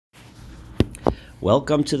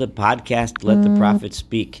Welcome to the podcast, Let the Prophet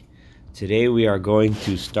Speak. Today we are going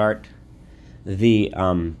to start we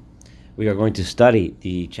are going to study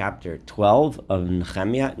the chapter 12 of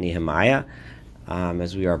Nehemiah,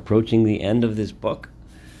 as we are approaching the end of this book.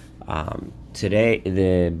 Today,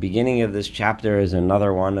 the beginning of this chapter is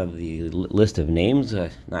another one of the list of names,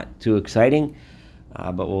 not too exciting,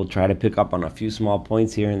 but we'll try to pick up on a few small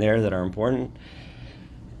points here and there that are important.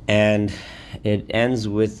 And it ends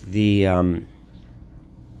with the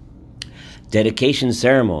dedication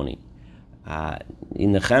ceremony.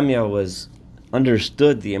 Nehemiah was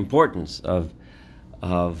understood the importance of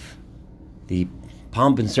the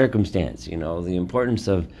pomp and circumstance. The importance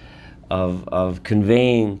of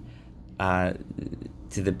conveying to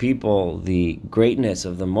the people the greatness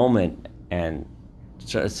of the moment and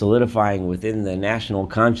solidifying within the national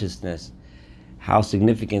consciousness how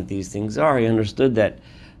significant these things are. He understood that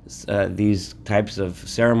these types of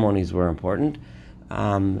ceremonies were important.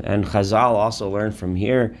 And Chazal also learned from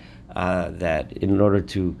here that in order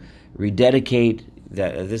to rededicate,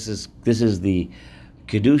 that this is the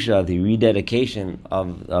Kedusha, the rededication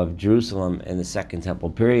of Jerusalem in the Second Temple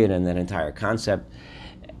period, and that entire concept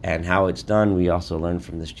and how it's done, we also learned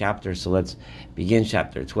from this chapter. So let's begin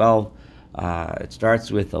chapter 12. It starts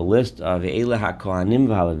with a list of Eile HaKohanim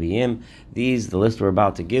v'Halevim. The list we're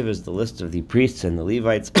about to give is the list of the priests and the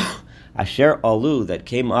Levites, Asher Alu, that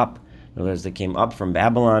came up. In other words, they came up from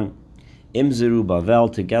Babylon, Im Zerubbabel,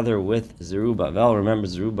 together with Zerubbabel. Remember,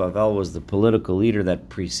 Zerubbabel was the political leader that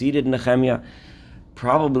preceded Nehemiah,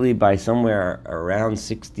 probably by somewhere around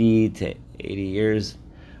 60 to 80 years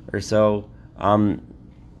or so. And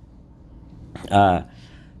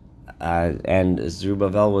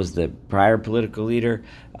Zerubbabel was the prior political leader.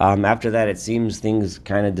 After that, it seems things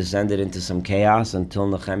kind of descended into some chaos until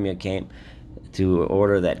Nehemiah came to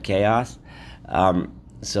order that chaos.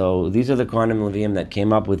 So these are the Kohanim Leviim that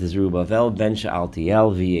came up with Zerubbabel, Ben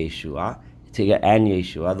Shealtiel, Yeshua, and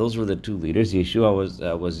Yeshua. Those were the two leaders. Yeshua was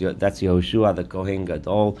that's Yehoshua, the Kohen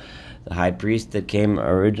Gadol, the high priest that came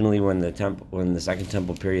originally when the Second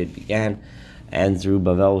Temple period began, and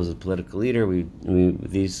Zerubbabel was the political leader.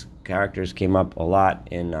 These characters came up a lot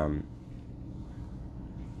in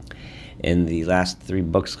the last three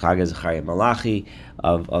books, Chaggai, Zechariah, Malachi,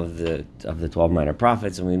 of the 12 minor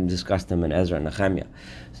prophets, and we discussed them in Ezra and Nehemiah.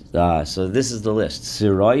 So this is the list: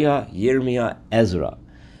 Siraya, Yirmiyah, Ezra.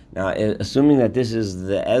 Now, assuming that this is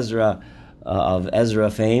the Ezra of Ezra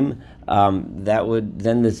fame, Ezra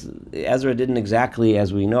didn't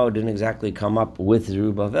exactly come up with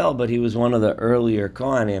Zerubbabel, but he was one of the earlier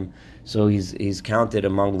Kohanim, so he's counted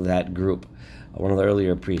among that group, one of the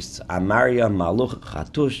earlier priests. Amaria, Maluch,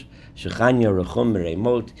 Chatush, Shechanya, Rechum,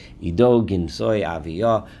 Remot, Ido, Ginsoy,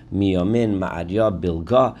 Aviyah, Miyamin, Ma'adiyah,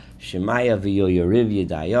 Bilgah, Shemaya, V'Yoyariv,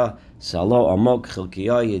 Yedayah, Salo, Amok,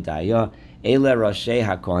 Chilkiyah, Yedayah, Eile Roshei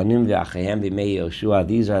HaKohanim V'Achehem B'mei Yehoshua.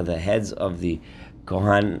 These are the heads of the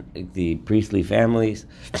Kohan, the priestly families,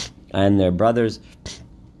 and their brothers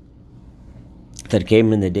that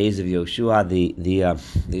came in the days of Yehoshua,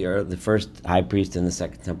 the first high priest in the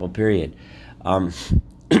Second Temple period.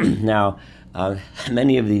 Now,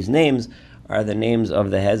 many of these names are the names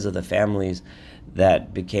of the heads of the families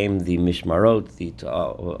that became the Mishmarot,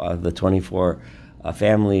 the 24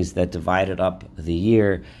 families that divided up the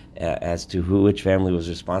year as to which family was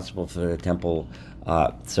responsible for the temple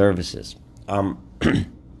services. So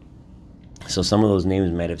some of those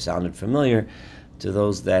names might have sounded familiar to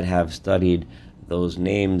those that have studied those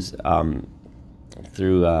names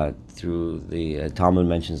through the Talmud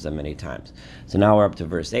mentions them many times. So now we're up to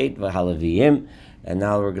verse 8, V'Halevim, and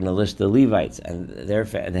now we're going to list the Levites and the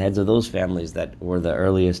heads of those families that were the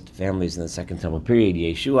earliest families in the Second Temple period: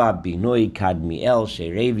 Yeshua, Binoi, Kadmiel,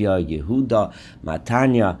 Sherebia, Yehuda,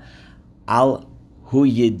 Matanya, Al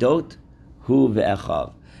Huyedot, Hu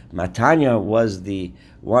Ve'echav. Matanya was the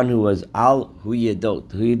one who was Al Huyedot.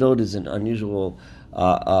 Huyedot is an unusual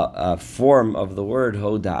form of the word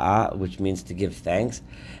Hoda'ah, which means to give thanks,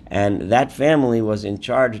 and that family was in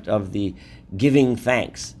charge of the giving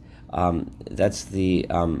thanks. That's the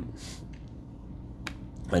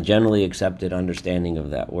a generally accepted understanding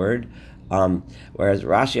of that word, whereas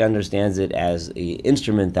Rashi understands it as an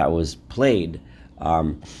instrument that was played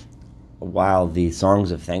while the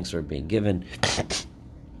songs of thanks were being given.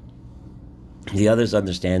 The others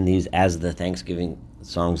understand these as the Thanksgiving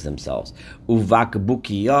songs themselves.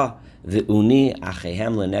 Uvakbukiya v'uni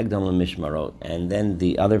achehem lenegdam lemishmarot. And then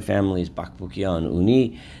the other families, Bakbukiya and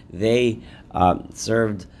Uni, they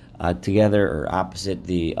served together or opposite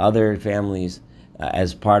the other families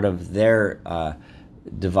as part of their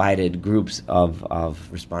divided groups of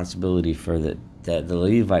responsibility for the the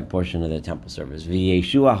Levite portion of the temple service.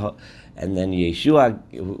 Yeshua, and then Yeshua,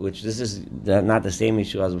 which this is not the same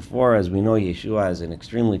Yeshua as before, as we know Yeshua is an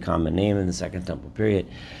extremely common name in the Second Temple period.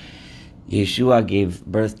 Yeshua gave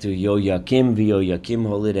birth to Yoyakim, Yoyakim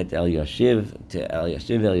holid et Eliashiv, to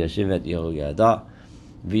Eliashiv et Yehoyada.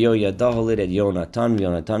 Yoyada holid et Yonatan,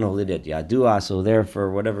 Yonatan holid et Yadua. So there,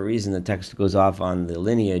 for whatever reason, the text goes off on the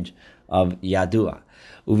lineage of Yadua.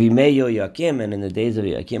 Uvimei Yoyakim, and in the days of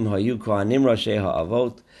Yoyakim, Hayu Kohanim Roshei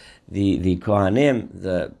Ha'avot, the Kohanim,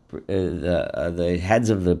 the heads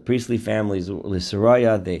of the priestly families,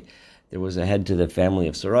 L'Saraya, there was a head to the family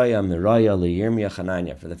of Saraya, Miraya, Yirmiyah,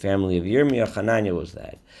 Hananiah. For the family of Yirmiyah, Hananiah was the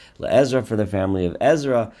head. Ezra, for the family of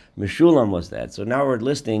Ezra, Meshulam was the head. So now we're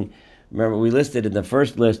listing, remember we listed in the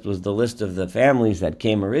first list was the list of the families that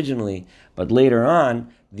came originally, but later on,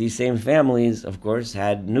 these same families, of course,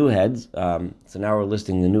 had new heads. So now we're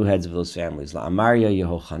listing the new heads of those families. Amaria,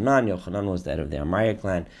 Yehochanan. Yehochanan was the head of the Amaria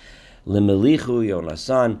clan. Lemelichu,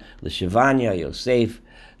 Yonasan. Leshivanya, Yosef.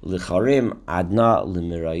 Lecharim, Adna.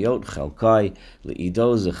 Lemirayot, Chelkai.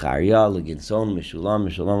 Leido, Zechariah. Leginson, Meshulam.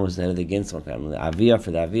 Meshulam was the head of the Ginson family. Avia,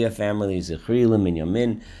 for the Avia family. Zechri,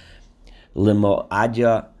 Leminyamin.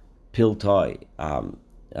 Lemoadya, Piltoi.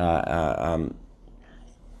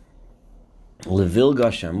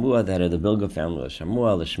 Levilga Shamua, that of the Bilga family of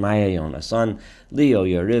Shamua, Leshmaya Yonasan, Leo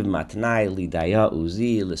Yariv Matnai, Lidaya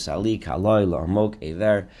Uzi, Lesali Kaloi, Larmok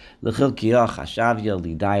Ever, Lechilkiah Hashavya,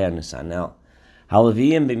 Lidaya Nesanel.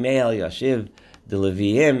 Haleviim b'mei Eliashiv, the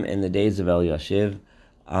Leviim in the days of Eliashiv,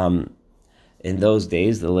 in those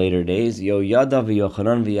days, the later days, Yoyada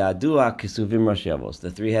v'Yochanan v'Yadua Kesuvim Rashevos.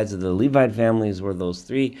 The three heads of the Levite families were those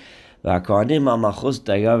three. And the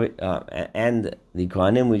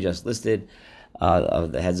Kohanim we just listed,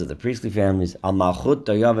 of the heads of the priestly families, Al Malchut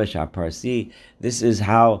Dayavesh HaParsi.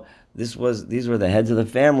 These were the heads of the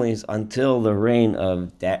families until the reign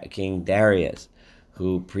of King Darius,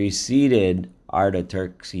 who preceded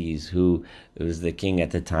Artaxerxes, who was the king at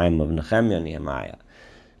the time of Nehemiah and Nehemiah.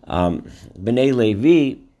 Bnei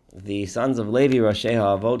Levi, the sons of Levi, Roshei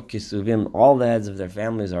Ha'avot Kisuvim, all the heads of their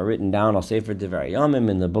families are written down, Al Sefer Devar Yamim,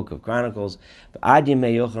 in the book of Chronicles, Ad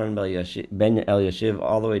Yimei Yochanan ben Eliashiv,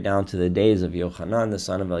 all the way down to the days of Yochanan, the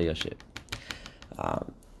son of Eliashiv.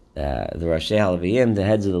 The Roshei HaLeviim, the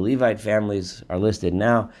heads of the Levite families, are listed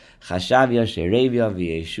now. Chashavya, Sherebia,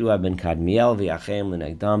 V'Yeshua ben Kadmiel, V'Achem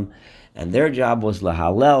L'Negdam. And their job was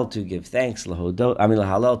lahalel, to give thanks,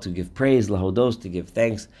 lahalel, to give praise, lahodos, to give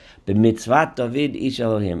thanks, b'mitzvat David ish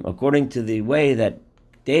Elohim, according to the way that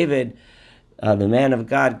David, the man of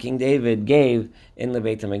God, King David, gave in the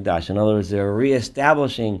Beit HaMikdash. In other words, they're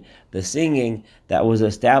reestablishing the singing that was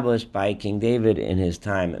established by King David in his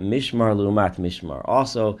time, mishmar lumat mishmar,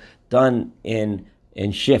 also done in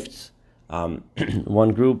shifts,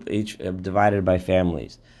 one group each divided by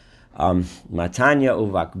families. Matanya,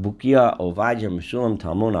 Uvakbukia, Ovadia, Meshulam,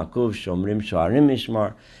 Talmon, Akuv, Shomrim, Shoarim,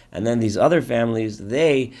 Mishmar. And then these other families,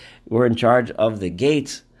 they were in charge of the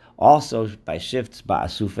gates, also by shifts,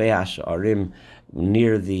 Ba'asufei HaShoarim,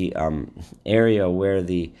 near the area where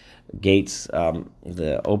the gates,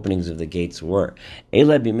 the openings of the gates were.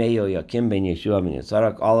 Ele b'mei Yoyakim ben Yeshua ben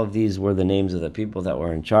Yotzarak. All of these were the names of the people that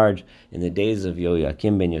were in charge in the days of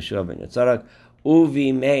Yoyakim ben Yeshua ben Yotzarak.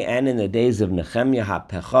 Uvi May, and in the days of Nehemiah,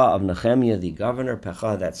 HaPecha, of Nehemiah the governor.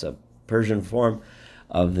 Pecha, that's a Persian form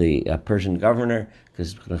of the Persian governor,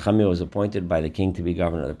 because Nehemiah was appointed by the king to be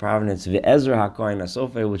governor of the province. Ezra HaKohen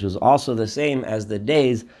HaSofer, which was also the same as the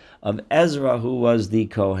days of Ezra, who was the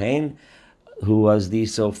Kohen, who was the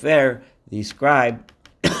Sofer, the scribe,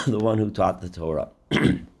 the one who taught the Torah.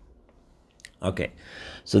 Okay,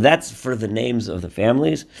 so that's for the names of the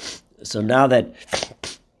families. So now that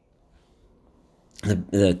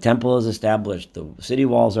the temple is established, the city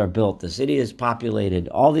walls are built, the city is populated,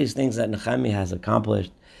 all these things that Nehemiah has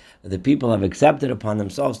accomplished, the people have accepted upon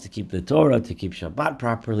themselves to keep the Torah, to keep Shabbat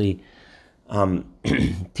properly.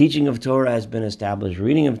 Teaching of Torah has been established,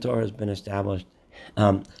 reading of Torah has been established.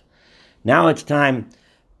 Now it's time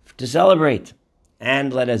to celebrate,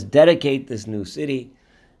 and let us dedicate this new city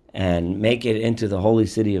and make it into the holy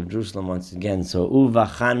city of Jerusalem once again. So Uva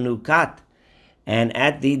Chanukat, and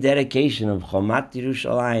at the dedication of Chomat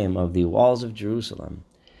Yerushalayim, of the walls of Jerusalem,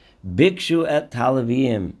 Bikshu et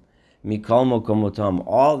Haleviim Mikol Mokomotam,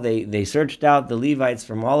 all they searched out the Levites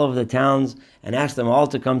from all over the towns and asked them all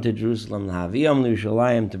to come to Jerusalem, Lahaviyam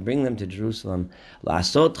Yerushalayim, to bring them to Jerusalem,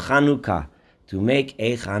 Lasot Chanukah, to make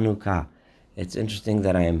a Chanukah. It's interesting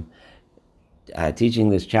that I am teaching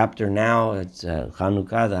this chapter now. It's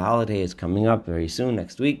Chanukah, the holiday is coming up very soon,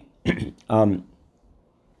 next week.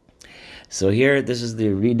 So here, this is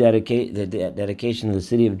the dedication of the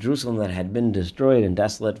city of Jerusalem that had been destroyed and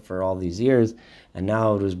desolate for all these years, and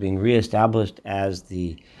now it was being reestablished as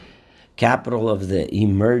the capital of the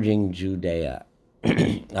emerging Judea.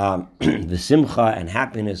 The simcha and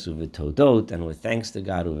happiness of todot, and with thanks to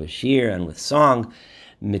God, of shir, and with song,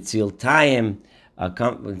 mitziltayim.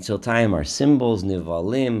 Mitziltayim are cymbals,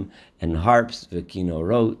 nivalim, and harps,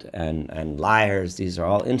 v'kinorot, and lyres. These are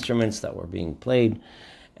all instruments that were being played,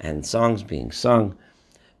 and songs being sung.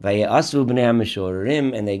 Vaye'asu b'nei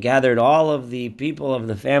ha-mishorerim, and they gathered all of the people of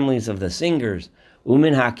the families of the singers,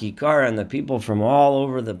 umin hakikar, and the people from all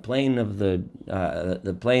over the plain of the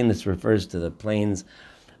plain. This refers to the plains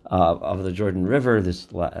of the Jordan River. There's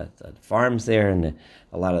farms there, and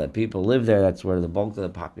a lot of the people live there. That's where the bulk of the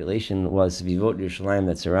population was. Vivot Yerushalayim,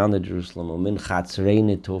 that surrounded Jerusalem. Umin chatzrei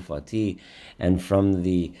netofati, and from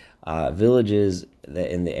the villages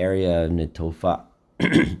in the area of Netofa.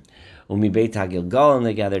 Umi Beit HaGilgal, and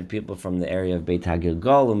they gathered people from the area of Beit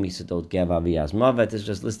HaGilgal. Umi Sedot Geva v'Yazmavet is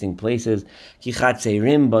just listing places. Ki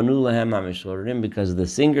chatzeirim banu lahem ha-mishorerim, because the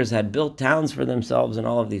singers had built towns for themselves in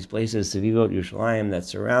all of these places, Sevivot Yerushalayim, that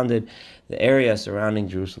surrounded the area surrounding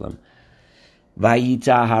Jerusalem.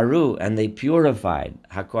 Vayitaharu, and they purified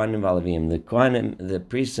HaKohanim v'Alevim. The Kohanim, the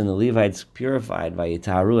priests and the Levites purified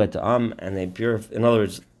Vayitaharu et ha'am, and they in other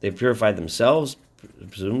words, they purified themselves,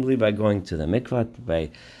 presumably by going to the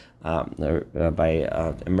mikvah,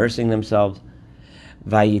 by immersing themselves.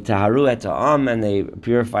 Vayitaharu et ha'am, and they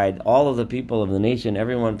purified all of the people of the nation.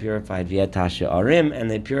 Everyone purified v'yat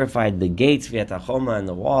and they purified the gates, v'yat and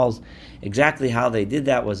the walls. Exactly how they did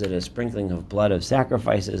that, was it a sprinkling of blood of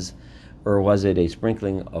sacrifices, or was it a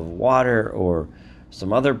sprinkling of water, or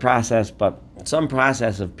some other process? But some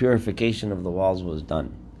process of purification of the walls was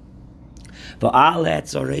done.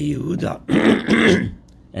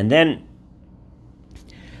 And then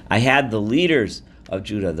I had the leaders of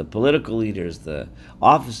Judah, the political leaders, the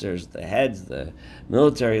officers, the heads, the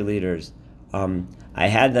military leaders. I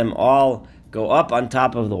had them all go up on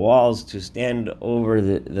top of the walls to stand over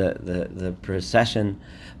the procession.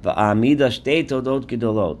 And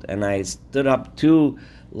I stood up two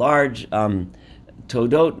large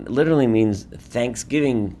todot. Literally means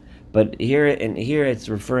thanksgiving, but here it's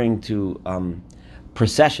referring to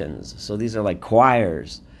processions. So these are like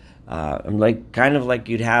choirs. Kind of like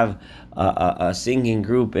you'd have a singing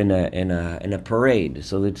group in a parade.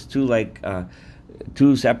 So it's two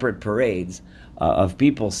separate parades of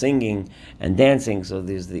people singing and dancing. So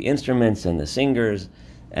there's the instruments and the singers,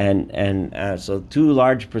 and so two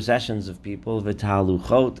large processions of people,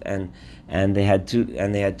 v'tahaluchot, and they had two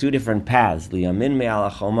different paths. Liyamin me'al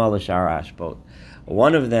hachoma l'shar ashbot.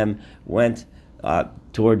 One of them went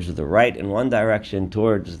towards the right in one direction,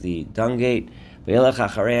 towards the dung gate.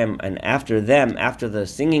 And after the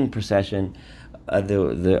singing procession,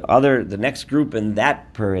 the next group in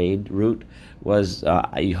that parade route was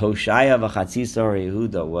Hoshaya v'chatzisar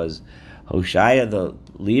Yehuda, was Hoshaya the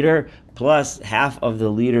leader plus half of the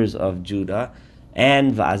leaders of Judah,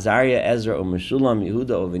 and Azariah, Ezra, Meshulam,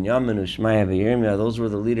 Yehuda, Binyamin, Shmaya, Yirmiyah. Those were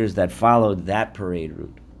the leaders that followed that parade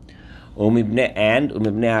route. And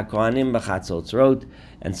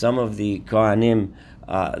some of the Kohanim,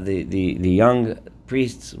 the young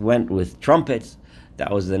priests, went with trumpets.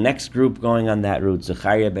 That was the next group going on that route.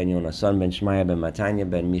 Zechariah ben Yonasan ben Shmaya ben Matanya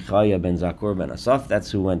ben Michaiah ben Zakur ben Asaf.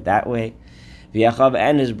 That's who went that way. V'Yachav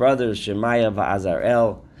and his brothers Shemaiah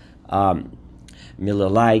v'Azarel,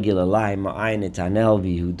 Milalai, Gilalai, Ma'ai, Netanel,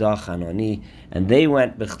 V'Yehuda, Hanani, and they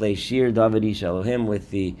went b'chlei shir David ish Elohim, with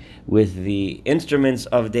the instruments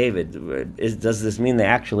of David. Does this mean they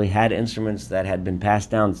actually had instruments that had been passed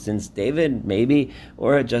down since David? Maybe,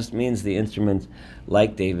 or it just means the instruments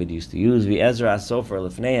like David used to use. V'Ezra Sofer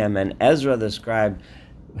Lefneim, and Ezra the scribe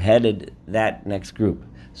headed that next group.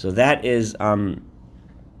 So that is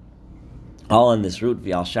all on this route,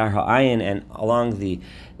 V'al Shar Ha'ayin, and along the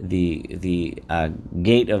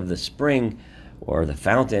gate of the spring, or the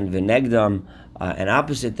fountain, V'negdam, and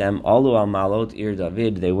opposite them, Alu al Malot Ir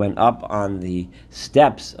David, they went up on the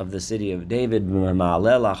steps of the city of David,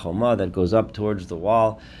 Ma'aleh Lachoma, that goes up towards the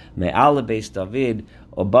wall, Me'al Beis David,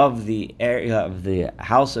 above the area of the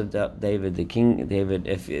house of David, the King David.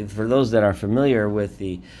 If for those that are familiar with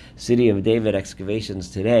the city of David excavations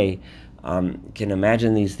today, can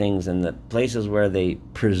imagine these things, and the places where they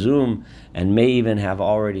presume and may even have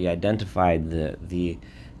already identified the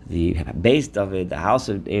Beis David, the house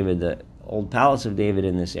of David, the old palace of David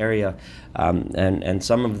in this area, and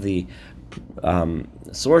some of the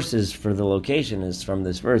sources for the location is from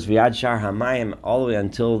this verse, V'yad Shar Hamayim, all the way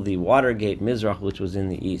until the water gate Mizrach, which was in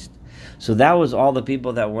the east. So that was all the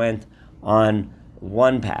people that went on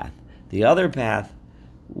one path. The other path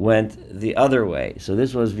went the other way. So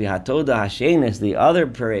this was Vihatoda Hashenis, the other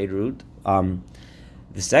parade route.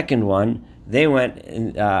 The second one, they went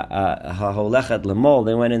in Haholechet Lemol.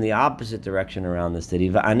 They went in the opposite direction around the city.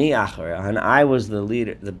 Va'ani acher, and I was the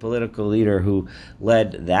leader, the political leader who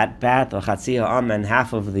led that path. V'chatzi ha'am, and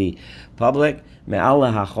half of the public.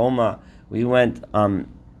 Me'ala hachoma, we went around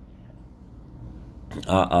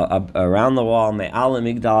the wall. Me'ala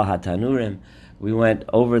migdal hatanurim, we went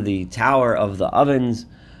over the tower of the ovens,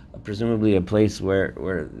 presumably a place where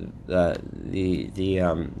some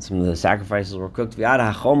of the sacrifices were cooked.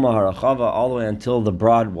 All the way until the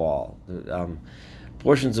broad wall,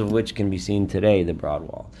 portions of which can be seen today, the broad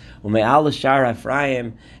wall. Ume'al shar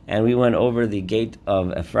Ephraim, and we went over the gate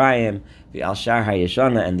of Ephraim, v'al shar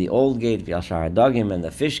hayeshana, and the old gate, v'al shar hadagim, and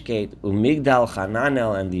the fish gate, umigdal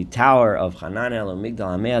Chananel, and the tower of Chananel,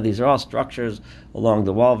 umigdal Hamea. These are all structures along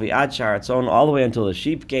the wall, v'ad shar Atzon, all the way until the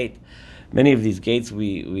sheep gate. Many of these gates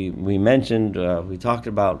we mentioned, we talked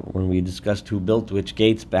about when we discussed who built which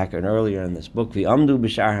gates back earlier in this book. V'amdu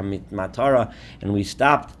b'shar hamatara, and we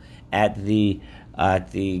stopped at the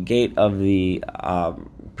gate of the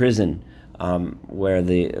prison, where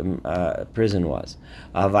the prison was.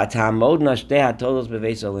 And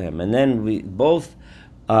then we both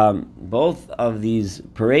of these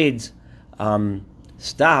parades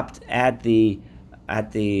stopped at the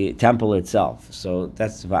temple itself. So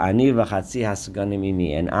that's va'ani v'chatzi hasaganim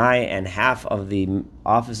imi, and I and half of the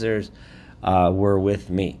officers were with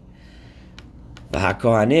me.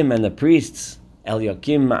 V'hakohanim, and the priests,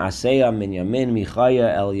 Eliakim, Maaseya, Minyamin,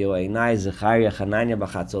 Michaya, Elioenai, Zechariah, Hananiah,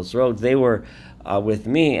 B'chatzos Road, they were with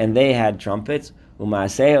me, and they had trumpets.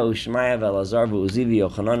 Umaaseya, Ushmaya, Velazar, V'uzi,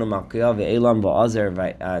 V'yochanan, U'malkiah, V'elam,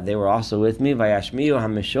 V'azer, they were also with me. V'yashmiyu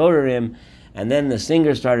HaMeshorerim, and then the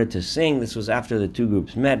singers started to sing. This was after the two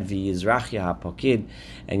groups met. V'Yizrachia HaPokid,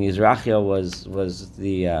 and Yizrachia was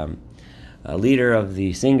the leader of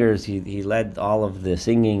the singers. He led all of the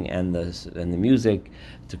singing and the music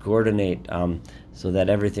to coordinate, so that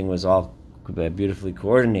everything was all beautifully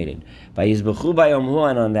coordinated. Vayizbechu bayom hu,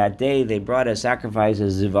 and on that day they brought as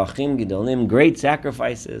sacrifices zivachim gidolim, great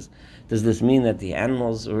sacrifices. Does this mean that the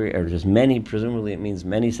animals or just many? Presumably it means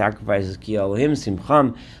many sacrifices. Ki Elohim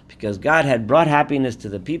simcham, because God had brought happiness to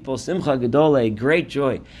the people. Simcha gedole, great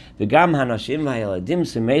joy. V'gam hanashim v'hayeladim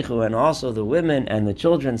simechu, and also the women and the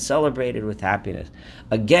children celebrated with happiness.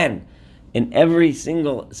 Again, in every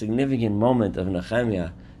single significant moment of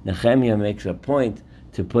Nehemiah makes a point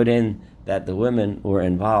to put in that the women were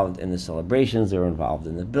involved in the celebrations, they were involved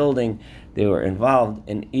in the building, they were involved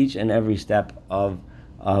in each and every step of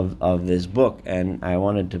this book. And I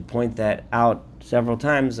wanted to point that out several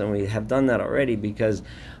times, and we have done that already because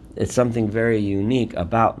it's something very unique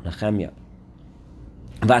about Nehemiah.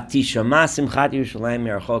 Vatishama simchat Yerushalayim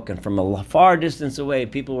merachok, and from a far distance away,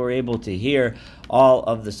 people were able to hear all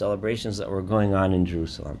of the celebrations that were going on in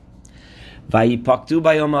Jerusalem. Vayipaktu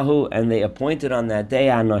bayomahu, and they appointed on that day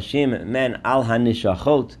anoshim, men al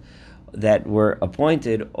hanishachot, that were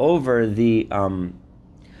appointed over the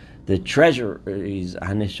treasuries.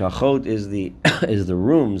 Hanishachot is the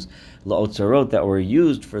rooms, la'otzarot, that were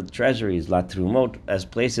used for the treasuries, latrumot, as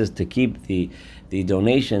places to keep the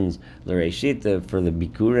donations, l'reishit, for the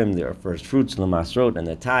bikurim, the first fruits, l'masrot, and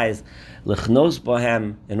the tithes, l'chnos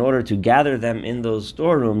bohem, in order to gather them in those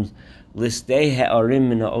storerooms, listei he'arim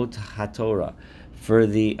mina'ot haTorah, for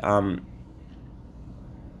the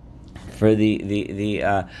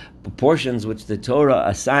portions which the Torah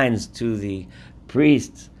assigns to the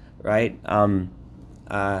priests, right?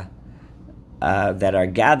 That are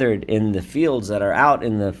gathered in the fields that are out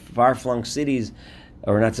in the far-flung cities,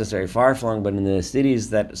 or not necessarily far-flung, but in the cities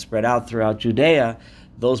that spread out throughout Judea.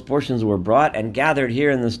 Those portions were brought and gathered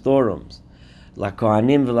here in the storerooms, la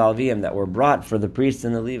kohanim v'lalviim, that were brought for the priests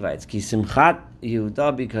and the Levites. Ki simchat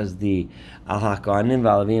Yehuda, because the al kohanim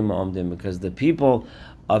v'lalviim omdim, because the people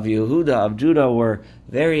of Yehuda, of Judah, were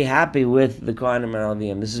very happy with the Kohanim and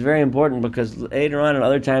Levim. This is very important because later on, at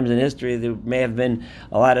other times in history, there may have been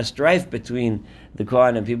a lot of strife between the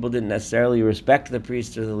Kohanim. People didn't necessarily respect the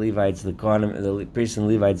priests or the Levites. The Kohanim, the priests and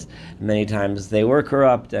Levites, many times they were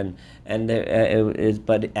corrupt, but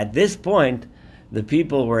at this point, the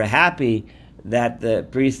people were happy that the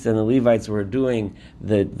priests and the Levites were doing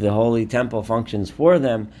the holy temple functions for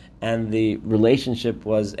them, and the relationship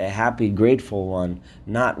was a happy, grateful one,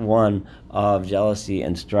 not one of jealousy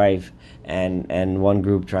and strife, and one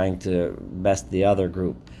group trying to best the other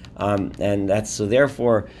group. And that's so.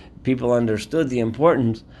 Therefore, people understood the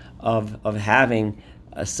importance of having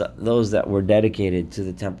those that were dedicated to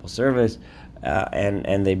the temple service,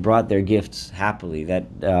 and they brought their gifts happily. That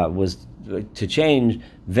was to change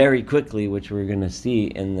very quickly, which we're going to see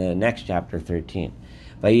in the next chapter 13.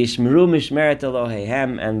 Vayishmeru mishmeret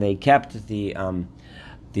Elohehem, and they kept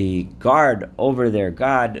the guard over their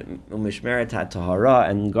God, mishmeret tahara,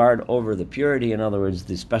 and guard over the purity. In other words,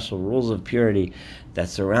 the special rules of purity that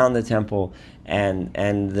surround the temple, and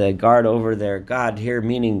the guard over their God here,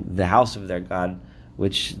 meaning the house of their God,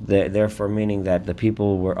 which therefore meaning that the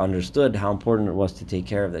people were understood how important it was to take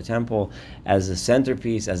care of the temple as a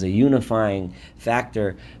centerpiece, as a unifying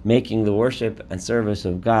factor, making the worship and service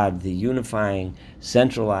of God the unifying,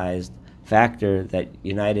 centralized factor that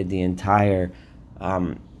united the entire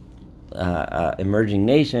emerging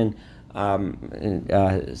nation,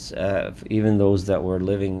 even those that were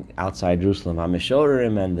living outside Jerusalem.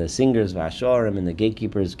 HaMeshorim and the singers, Vashorim and the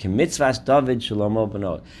gatekeepers, Kemitzvas David Shlomo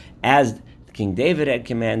Beno, as King David had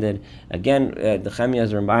commanded. Again, Nehemiah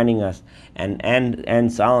is reminding us,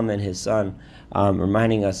 and Solomon, his son,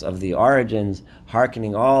 reminding us of the origins,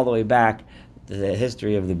 hearkening all the way back to the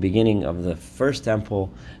history of the beginning of the first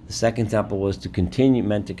temple. The second temple was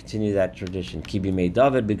meant to continue that tradition. Kibi made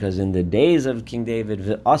David, because in the days of King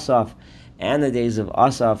David, Asaph, and the days of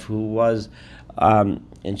Asaph, who was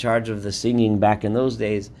in charge of the singing back in those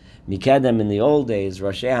days, Mikedem in the old days,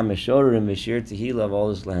 Roshei HaMeshorim V'Shir Tehillah of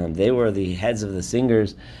all Islam, they were the heads of the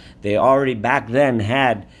singers. They already back then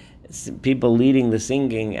had people leading the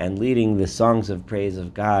singing and leading the songs of praise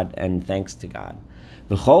of God and thanks to God.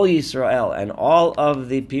 V'chol Yisrael, and all of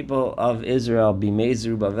the people of Israel, Bimei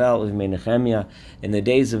Zerubbabel, Bimei Nehemiah, in the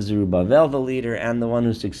days of Zerubbabel, the leader, and the one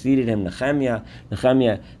who succeeded him, Nehemiah.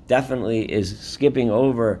 Nehemiah definitely is skipping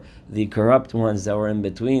over the corrupt ones that were in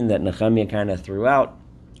between that Nehemiah kind of threw out.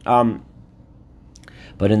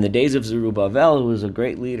 But in the days of Zerubbabel, who was a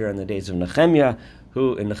great leader, in the days of Nehemiah,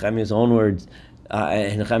 who, in Nehemiah's own words,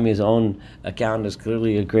 in Nehemiah's own account, is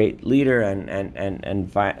clearly a great leader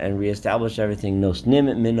and reestablished everything. Nosnim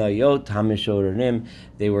minayot hamishorim.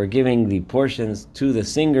 They were giving the portions to the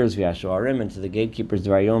singers, v'yashorim, and to the gatekeepers,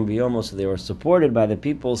 v'ayom v'yomo. So they were supported by the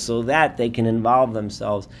people so that they can involve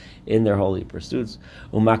themselves in their holy pursuits.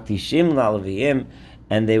 Umaktishim la'leviyim,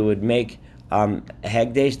 and they would make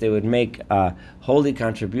Hegdesh, they would make holy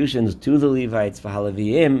contributions to the Levites,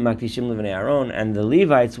 V'halaviyim, Maktishim Levnei Aaron, and the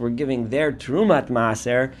Levites were giving their Trumat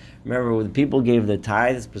Maaser. Remember, when the people gave the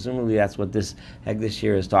tithes, presumably that's what this Hegdesh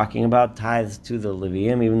here is talking about, tithes to the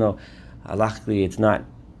Leviim, even though halachically it's not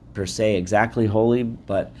per se exactly holy,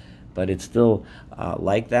 but it's still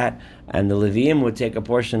like that. And the Leviim would take a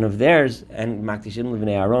portion of theirs, and Maktishim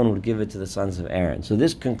Levnei Aaron would give it to the sons of Aaron. So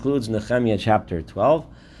this concludes Nehemiah chapter 12.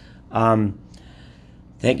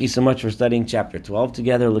 Thank you so much for studying chapter 12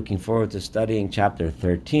 together. Looking forward to studying chapter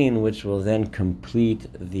 13, which will then complete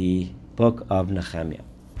the book of Nehemiah.